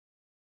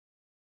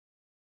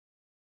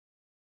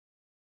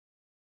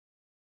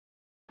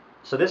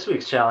So this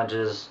week's challenge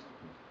is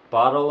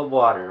bottle of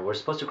water. We're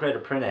supposed to create a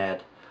print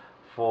ad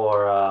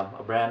for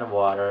a brand of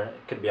water.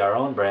 It could be our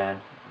own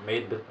brand,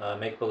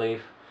 make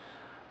believe.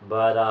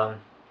 But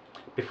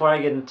before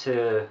I get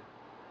into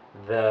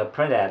the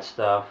print ad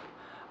stuff,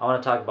 I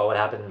want to talk about what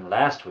happened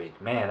last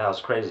week. Man, that was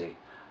crazy.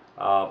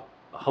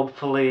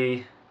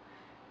 Hopefully,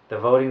 the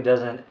voting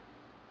doesn't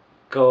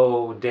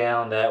go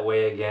down that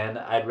way again.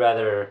 I'd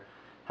rather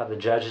have the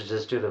judges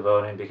just do the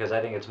voting because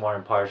I think it's more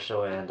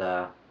impartial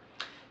and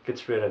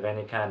gets rid of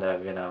any kind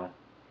of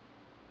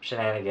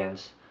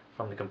shenanigans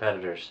from the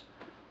competitors.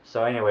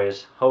 So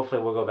anyways,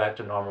 hopefully we'll go back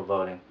to normal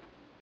voting.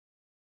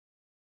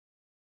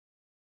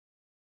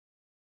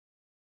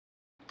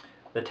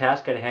 The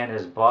task at hand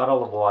is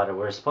bottle of water.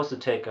 We're supposed to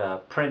take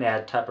a print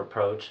ad type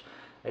approach.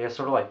 I guess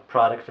sort of like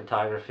product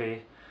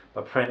photography,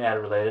 but print ad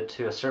related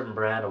to a certain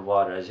brand of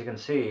water. As you can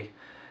see,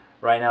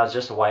 right now it's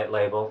just a white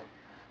label,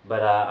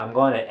 but I'm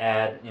going to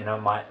add,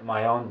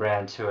 my own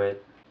brand to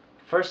it.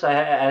 First, I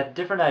had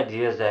different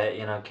ideas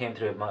that came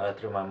through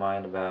my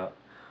mind about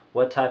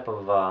what type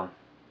of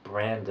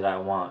brand did I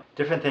want.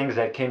 Different things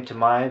that came to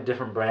mind,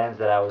 different brands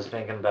that I was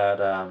thinking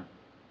about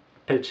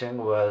pitching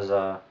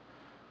was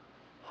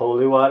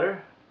holy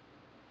water,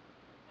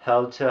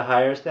 held to a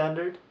higher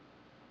standard,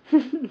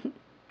 something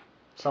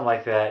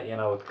like that.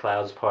 With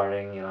clouds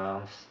parting.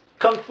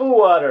 Kung fu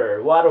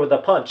water, water with a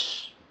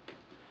punch.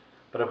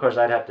 But of course,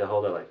 I'd have to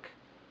hold it like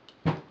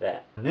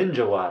that.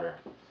 Ninja water,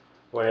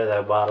 where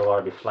the bottle of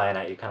water would be flying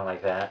at you, kind of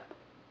like that.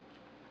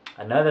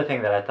 Another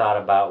thing that I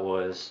thought about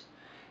was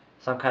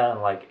some kind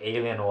of like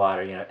alien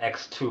water,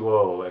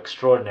 X2O,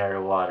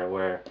 extraordinary water,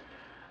 where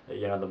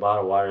the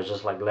bottled water is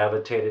just like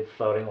levitated,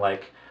 floating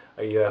like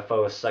a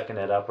UFO is sucking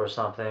it up or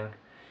something,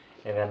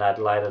 and then I'd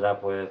light it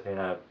up with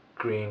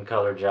green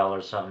color gel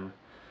or something.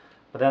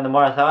 But then the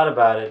more I thought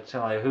about it, it's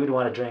like who'd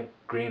want to drink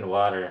green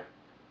water?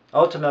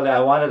 Ultimately, I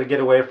wanted to get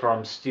away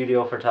from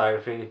studio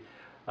photography,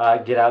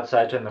 get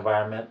outside to the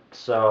environment,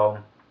 so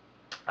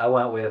I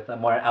went with a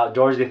more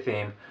outdoorsy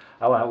theme.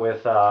 I went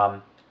with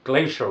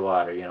glacier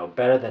water,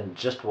 better than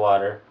just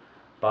water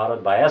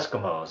bottled by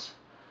Eskimos.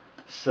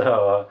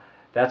 So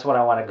that's what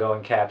I want to go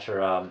and capture.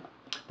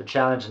 The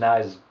challenge now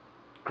is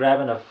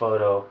grabbing a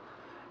photo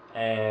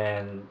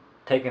and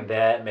taking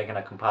that, making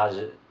a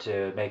composite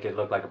to make it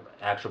look like an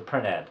actual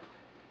print ad.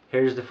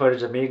 Here's the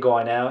footage of me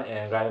going out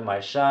and grabbing my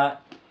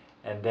shot,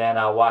 and then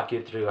I'll walk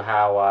you through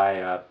how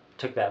I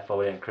took that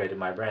photo and created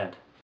my brand.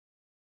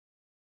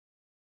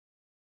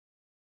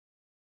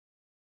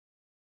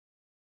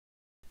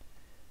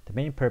 The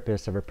main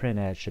purpose of a print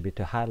ad should be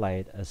to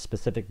highlight a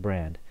specific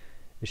brand.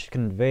 It should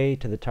convey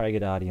to the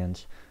target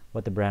audience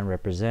what the brand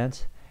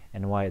represents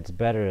and why it's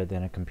better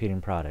than a competing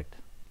product.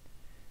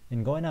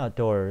 In going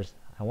outdoors,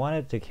 I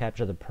wanted to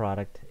capture the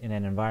product in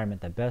an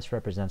environment that best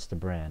represents the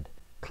brand.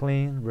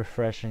 Clean,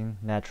 refreshing,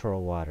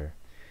 natural water.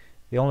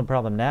 The only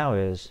problem now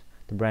is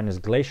the brand is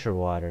glacier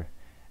water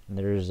and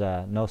there's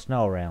no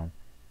snow around.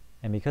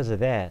 And because of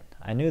that,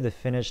 I knew the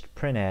finished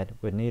print ad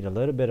would need a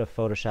little bit of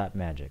Photoshop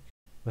magic.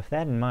 With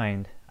that in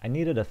mind, I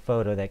needed a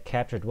photo that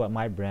captured what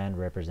my brand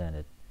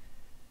represented.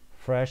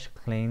 Fresh,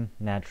 clean,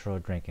 natural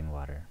drinking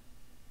water.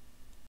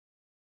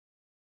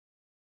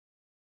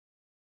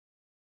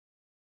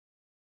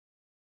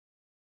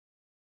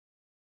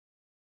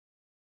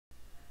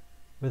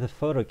 With the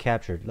photo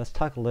captured, let's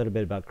talk a little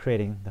bit about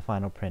creating the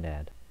final print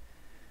ad.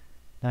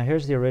 Now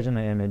here's the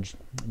original image.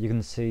 You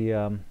can see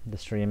the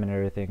stream and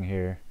everything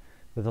here.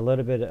 With a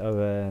little bit of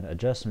an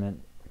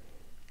adjustment,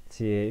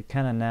 see, it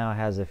kind of now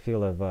has a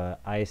feel of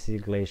icy,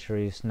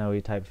 glaciery, snowy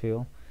type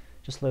feel.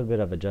 Just a little bit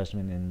of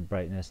adjustment in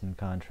brightness and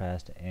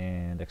contrast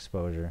and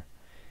exposure.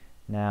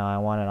 Now I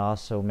want to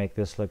also make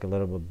this look a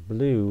little bit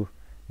blue,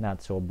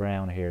 not so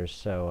brown here,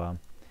 so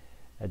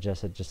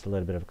adjusted just a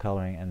little bit of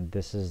coloring, and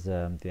this is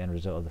the end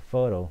result of the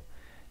photo.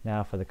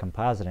 Now for the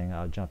compositing,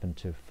 I'll jump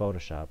into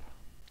Photoshop.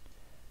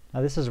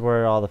 Now this is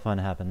where all the fun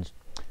happens.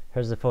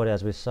 Here's the photo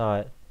as we saw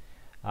it.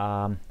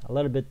 A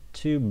little bit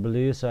too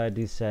blue, so I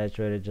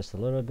desaturated just a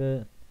little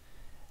bit.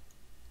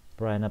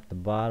 Brighten up the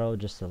bottle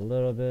just a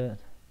little bit.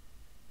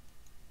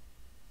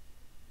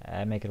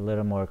 Make it a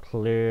little more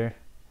clear.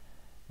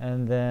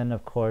 And then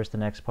of course the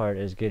next part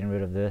is getting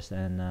rid of this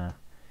and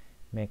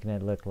making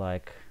it look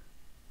like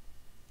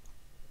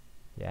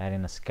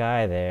adding a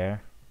sky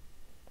there.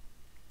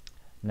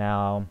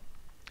 Now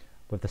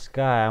with the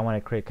sky, I want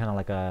to create kind of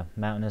like a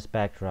mountainous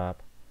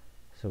backdrop,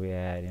 so we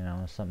add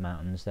some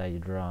mountains that you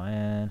draw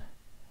in,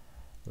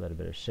 a little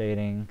bit of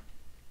shading,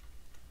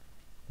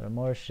 a little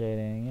more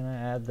shading,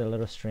 add the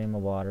little stream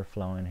of water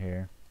flowing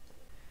here.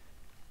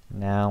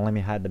 Now let me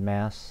hide the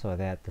mask so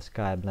that the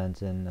sky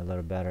blends in a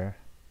little better.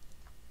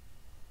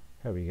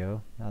 There we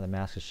go. Now the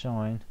mask is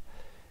showing.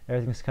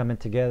 Everything's coming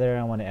together.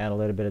 I want to add a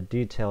little bit of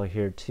detail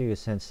here too,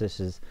 since this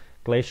is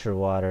glacier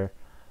water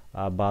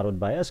bottled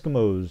by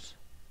Eskimos.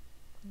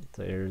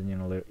 So there's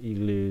little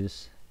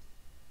igloos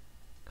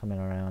coming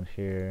around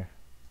here,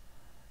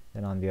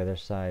 and on the other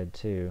side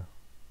too.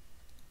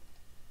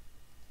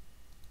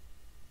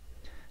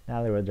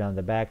 Now that we're done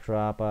the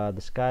backdrop,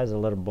 the sky's a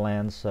little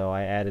bland, so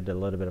I added a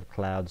little bit of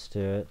clouds to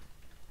it.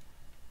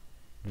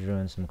 Drew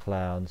in some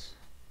clouds.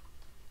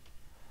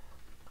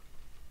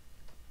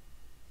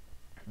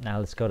 Now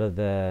let's go to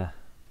the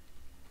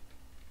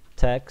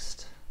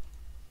text.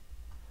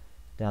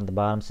 Down the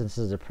bottom, since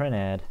this is a print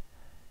ad,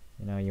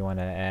 you know, you want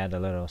to add a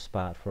little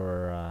spot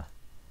for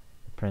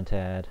the print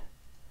ad.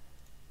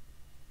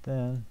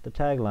 Then the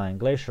tagline,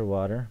 glacier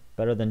water,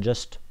 better than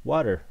just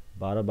water,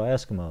 bottled by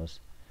Eskimos.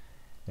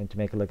 And to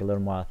make it look a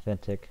little more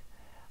authentic,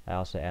 I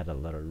also add a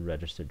little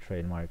registered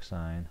trademark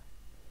sign.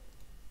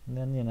 And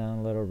then, you know,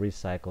 a little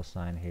recycle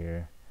sign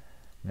here.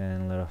 And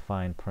then a little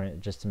fine print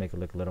just to make it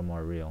look a little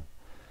more real.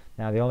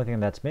 Now the only thing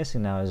that's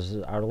missing now is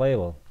our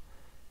label.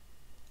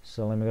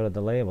 So let me go to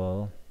the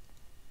label.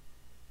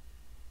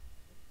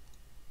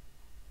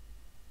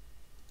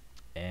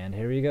 And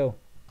here we go.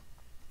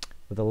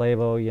 With the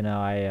label, you know,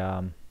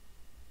 I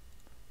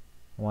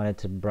wanted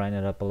to brighten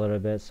it up a little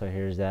bit, so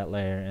here's that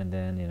layer, and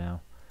then, you know,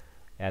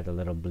 add the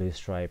little blue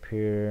stripe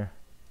here,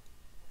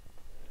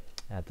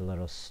 add the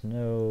little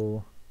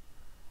snow,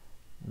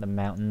 the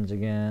mountains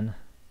again,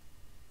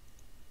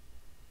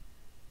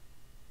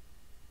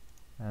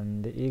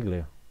 and the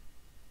igloo.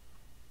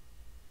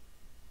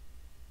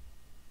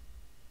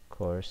 Of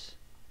course,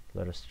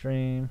 little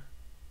stream,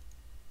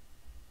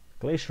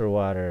 glacier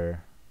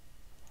water,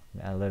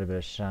 add a little bit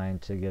of shine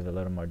to give it a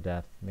little more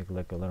depth, make it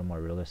look a little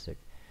more realistic.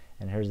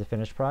 And here's the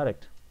finished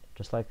product,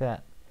 just like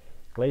that.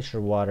 Glacier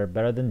water,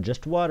 better than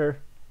just water,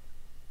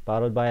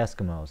 bottled by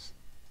Eskimos.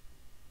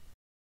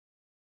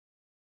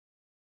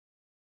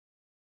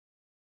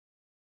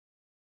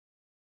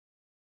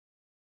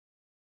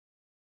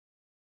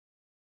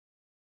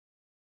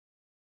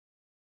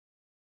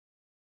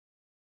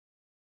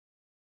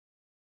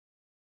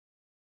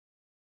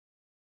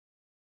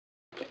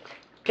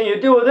 Can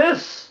you do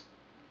this?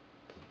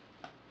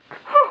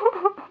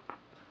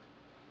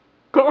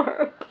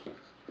 Dork.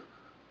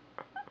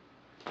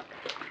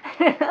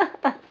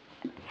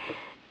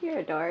 You're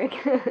a dork.